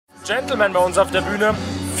Gentleman bei uns auf der Bühne.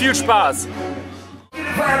 Viel Spaß!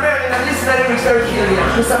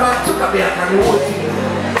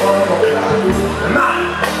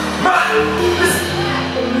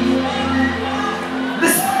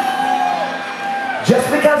 Just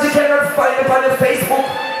because you cannot find it on the Facebook,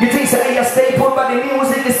 you think that you stay put, but the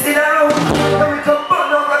music is still around. When we come back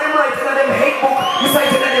now, got them writing on them hate book, we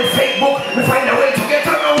citing on them fake book, we find a way to get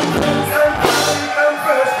around. I'm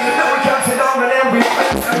first, now we can't sit down and then we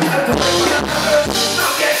find some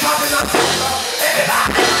now get caught in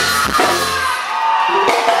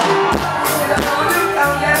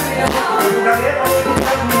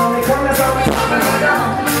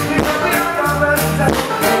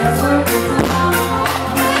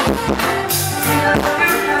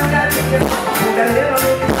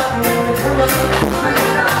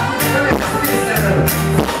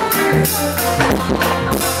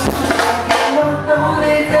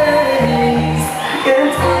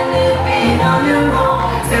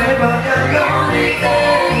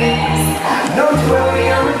don't worry,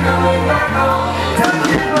 I'm coming back home. Don't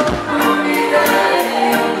you know lonely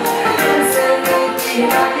days? It's everything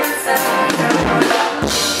I can say.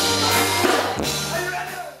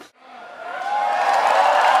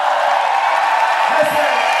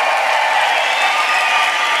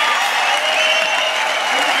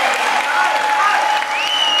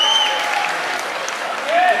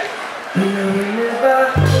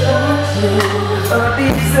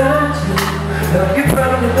 Love you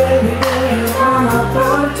from the baby day you want my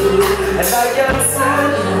boy too. And I got a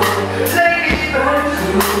side lady back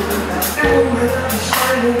to the woman I'm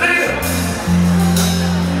shining clear.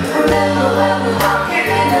 Remember when we walking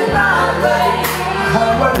in the highway,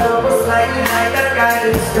 how our love was like the night that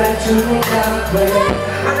guided straight to me that way.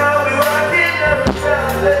 And now we walking up the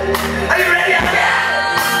driveway. Are you ready again?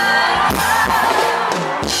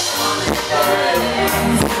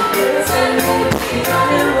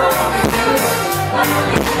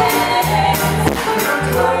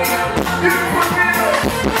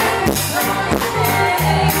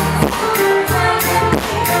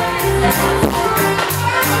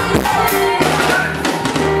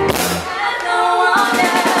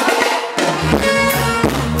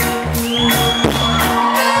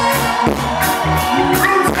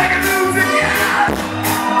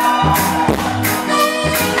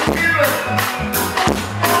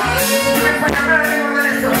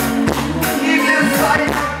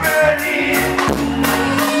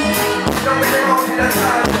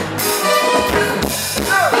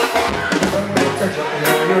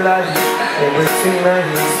 Everything I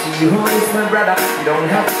see, who is my brother? You don't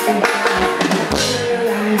have to think.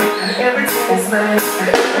 Everything is nice.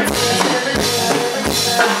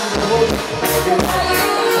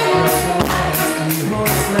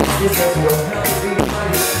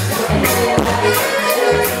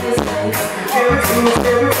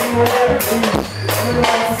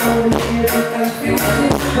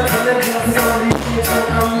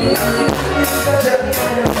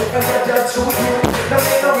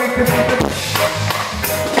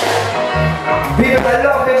 People, I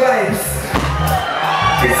love the vibes.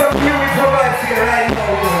 It's some beautiful vibes here right now.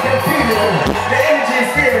 You can feel it. The energy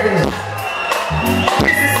is there.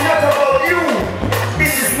 This is not about you.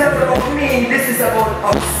 This is not about me. This is about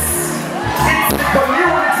us. It's the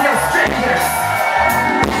community of strangers.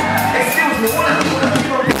 Excuse me, what are you doing?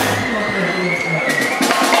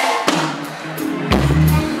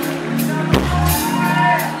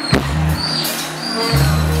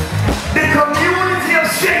 The community of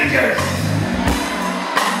strangers.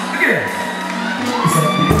 Look at this. It's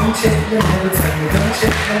like we don't check them every time we don't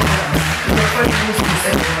check them out. The funny thing is we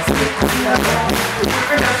say we must get to the other.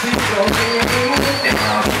 We're not cheap, so we move them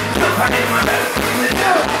out. Look at them, my best in the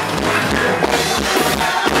door.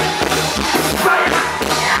 Fire!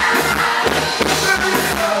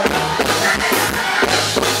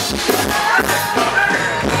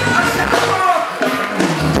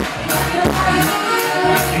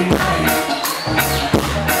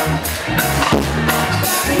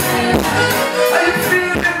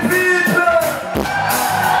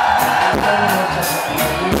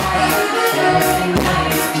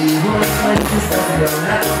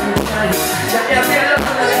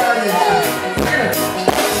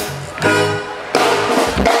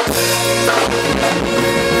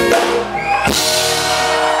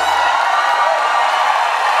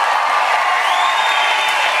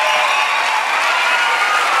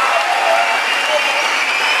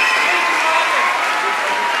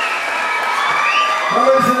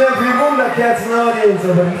 Cats and audience,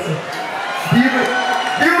 aber nicht so.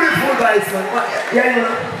 Beautiful Weiß, man. Ja,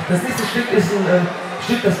 das nächste Stück ist ein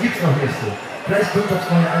Stück, das gibt's noch nicht so. Vielleicht kommt das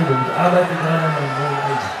neue Album. Ich arbeite gerade an einem neuen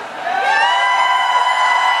Album.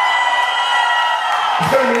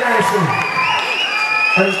 join me nicely.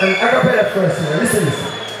 And acapella first, listen this.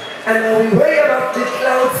 And now we way above the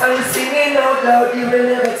clouds, I'm singing out loud, you will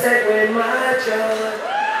never take away my joy.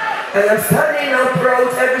 And I'm standing out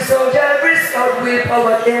proud, every soldier, every scout with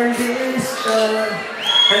power can destroy.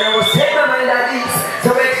 And I was take my mind at ease,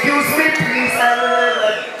 so excuse me please,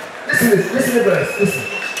 listen to the verse, listen.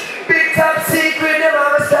 Big top secret, them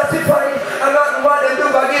always classified. I'm not what they do,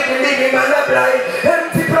 but give me living and a blind.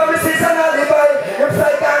 Empty promises and alibi. Them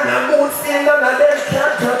fly down and moon still, none of them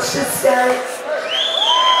can't touch the sky.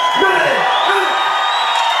 None of them,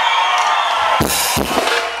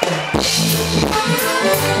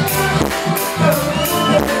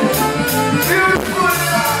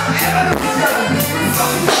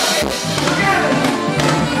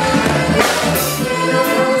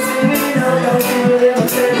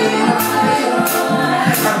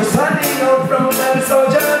 I'm standing up from them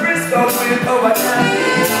soldier risk of with over time.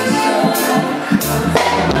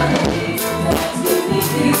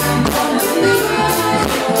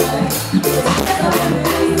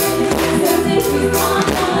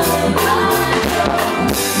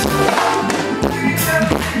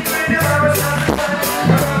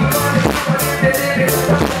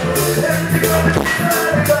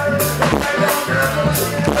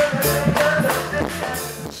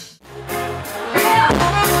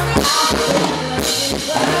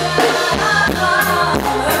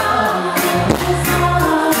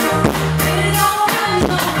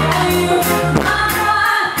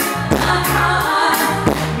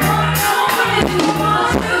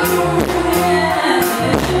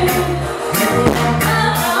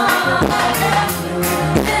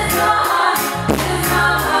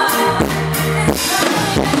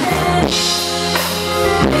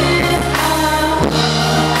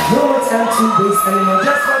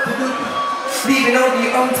 Just what to do, leaving out the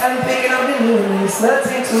time, picking up the new ones,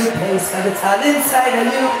 nothing to replace, but it's all inside of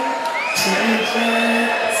you.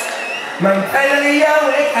 Changes. Man, finally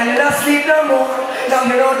awake and not sleep no more. Now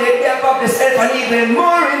you know they gave up yourself and even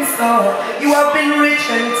more in store. You have been rich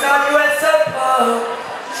and it's all you had so far.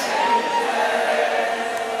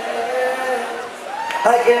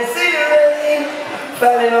 I can see the rain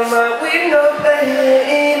falling on my window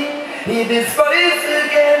pane. He despised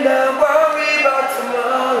again, I worry about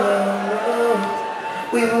tomorrow.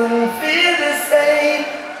 We wouldn't feel the same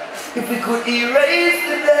if we could erase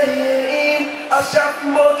the day.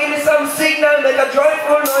 Aschaffenburg, give me some signal, make a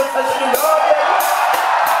joyful noise as we go.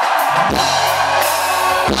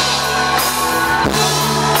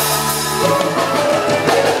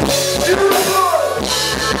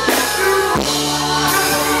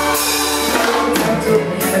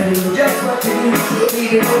 Just what you do,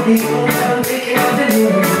 leaving out the old town, taking out the new.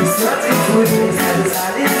 It's nothing to it, it's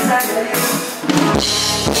all inside of you.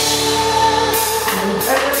 And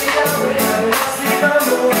finally I'm ready, I'm not sleep no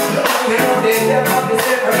more. You know they never be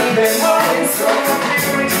safe or even more in store.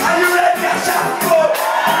 Are you ready, Aschaffenburg?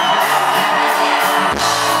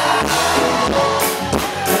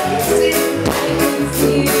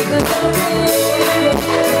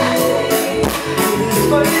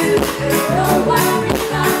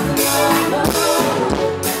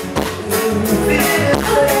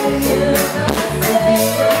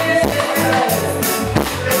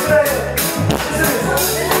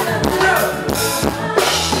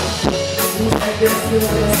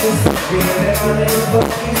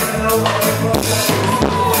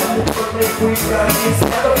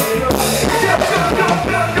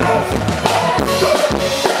 Go!